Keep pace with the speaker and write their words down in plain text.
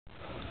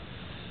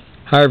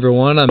Hi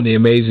everyone, I'm the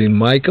amazing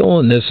Michael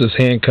and this is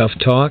Handcuff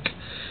Talk,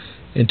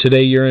 and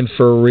today you're in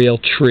for a real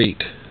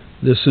treat.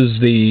 This is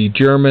the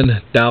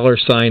German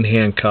 $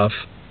 handcuff,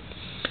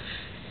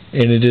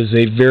 and it is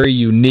a very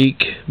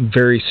unique,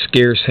 very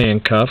scarce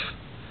handcuff,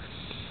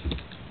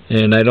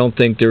 and I don't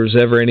think there was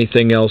ever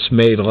anything else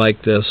made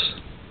like this.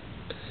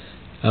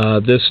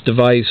 This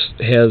device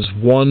has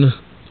one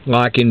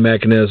locking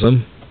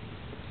mechanism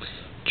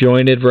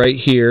jointed right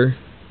here,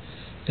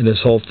 and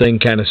this whole thing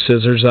kind of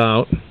scissors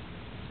out.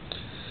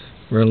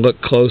 We're going to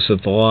look close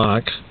at the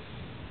lock.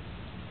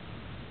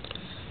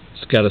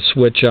 It's got a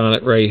switch on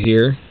it right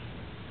here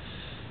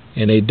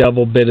and a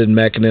double bitted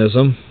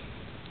mechanism.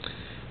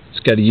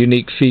 It's got a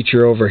unique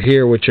feature over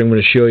here which I'm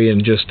going to show you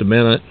in just a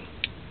minute.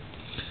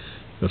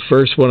 But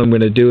first, what I'm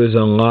going to do is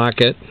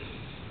unlock it,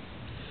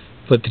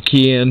 put the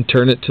key in,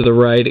 turn it to the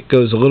right. It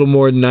goes a little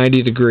more than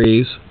 90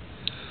 degrees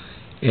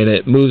and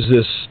it moves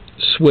this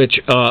switch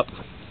up,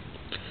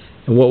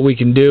 and what we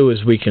can do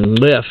is we can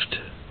lift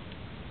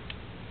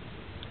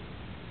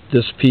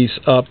this piece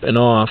up and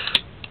off,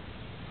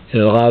 and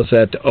it allows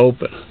that to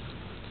open.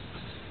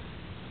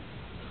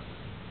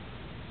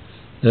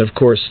 And of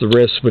course the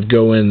wrist would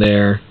go in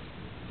there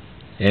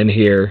and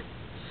here,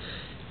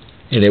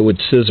 and it would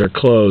scissor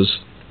close.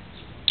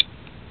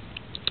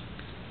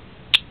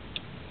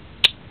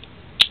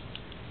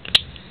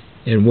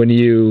 And when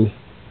you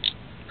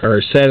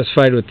are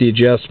satisfied with the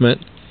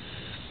adjustment,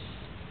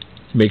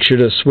 make sure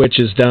the switch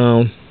is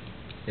down.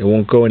 It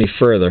won't go any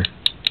further,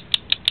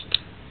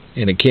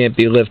 and it can't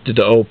be lifted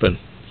to open.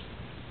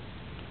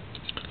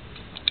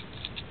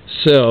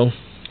 So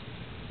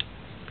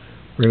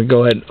we're going to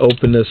go ahead and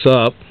open this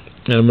up,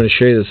 and I'm going to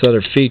show you this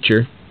other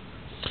feature.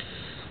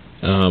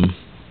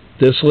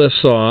 This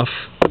lifts off,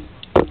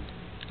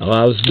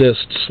 allows this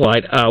to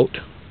slide out,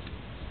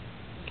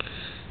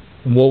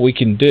 and what we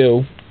can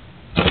do,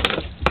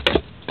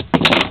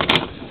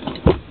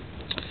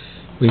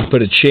 we can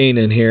put a chain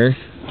in here.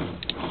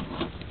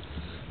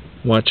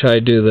 Watch how I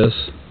do this.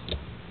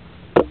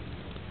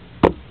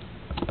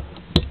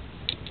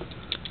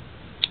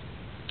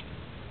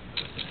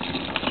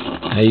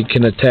 Now you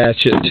can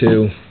attach it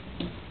to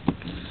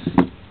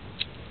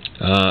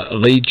a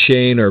lead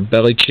chain or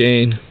belly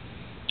chain,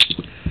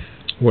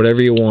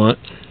 whatever you want.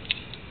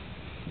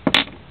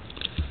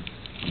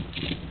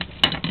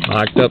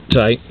 Locked up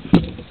tight.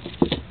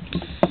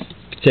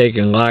 Take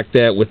and lock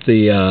that with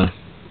the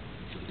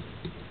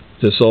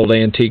this old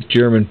antique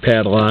German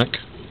padlock,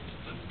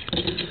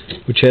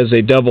 which has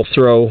a double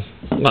throw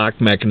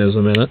lock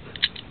mechanism in it.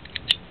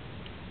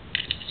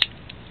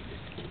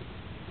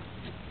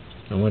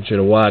 I want you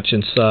to watch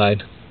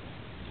inside.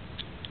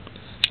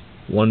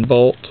 1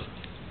 bolt,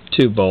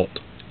 2 bolt.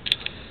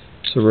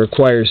 So it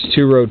requires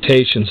 2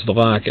 rotations to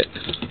lock it.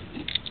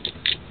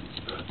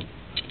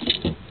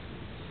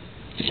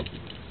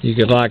 You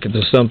could lock it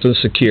to something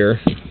secure.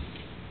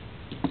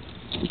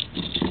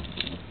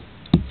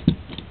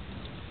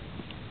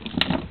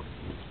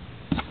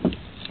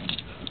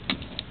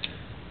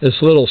 This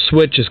little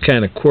switch is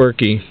kind of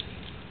quirky.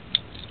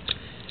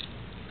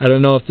 I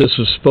don't know if this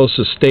was supposed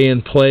to stay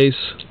in place.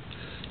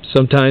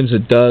 Sometimes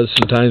it does,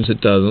 sometimes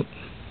it doesn't.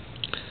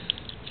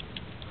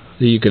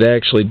 So you could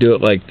actually do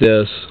it like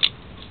this,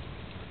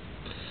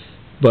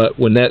 but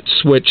when that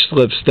switch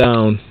slips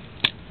down,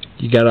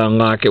 you got to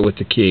unlock it with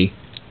the key.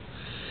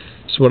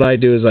 So what I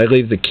do is I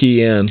leave the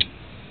key in.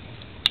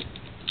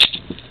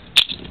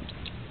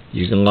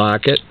 You can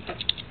lock it.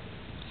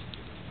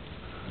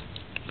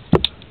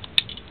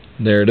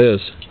 There it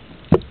is.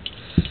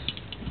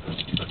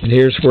 And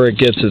here's where it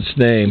gets its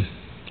name.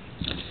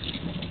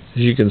 As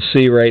you can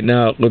see right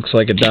now, it looks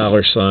like a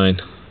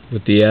 $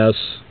 with the S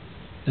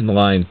and the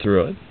line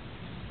through it.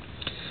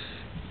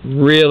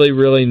 Really,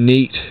 really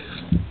neat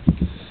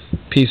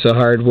piece of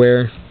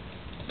hardware.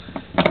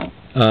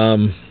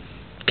 Kind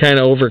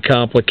of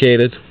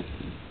overcomplicated,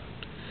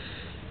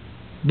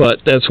 but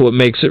that's what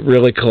makes it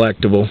really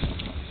collectible.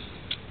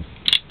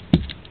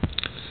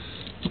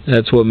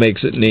 That's what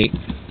makes it neat.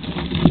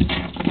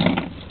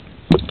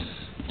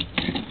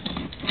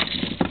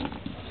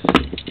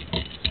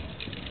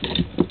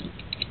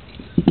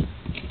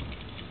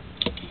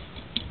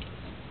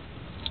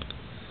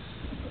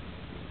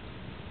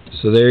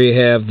 So there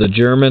you have the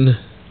German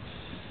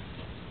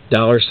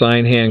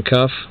 $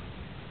 handcuff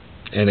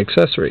and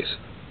accessories.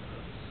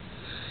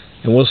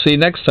 And we'll see you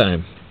next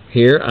time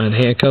here on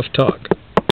Handcuff Talk.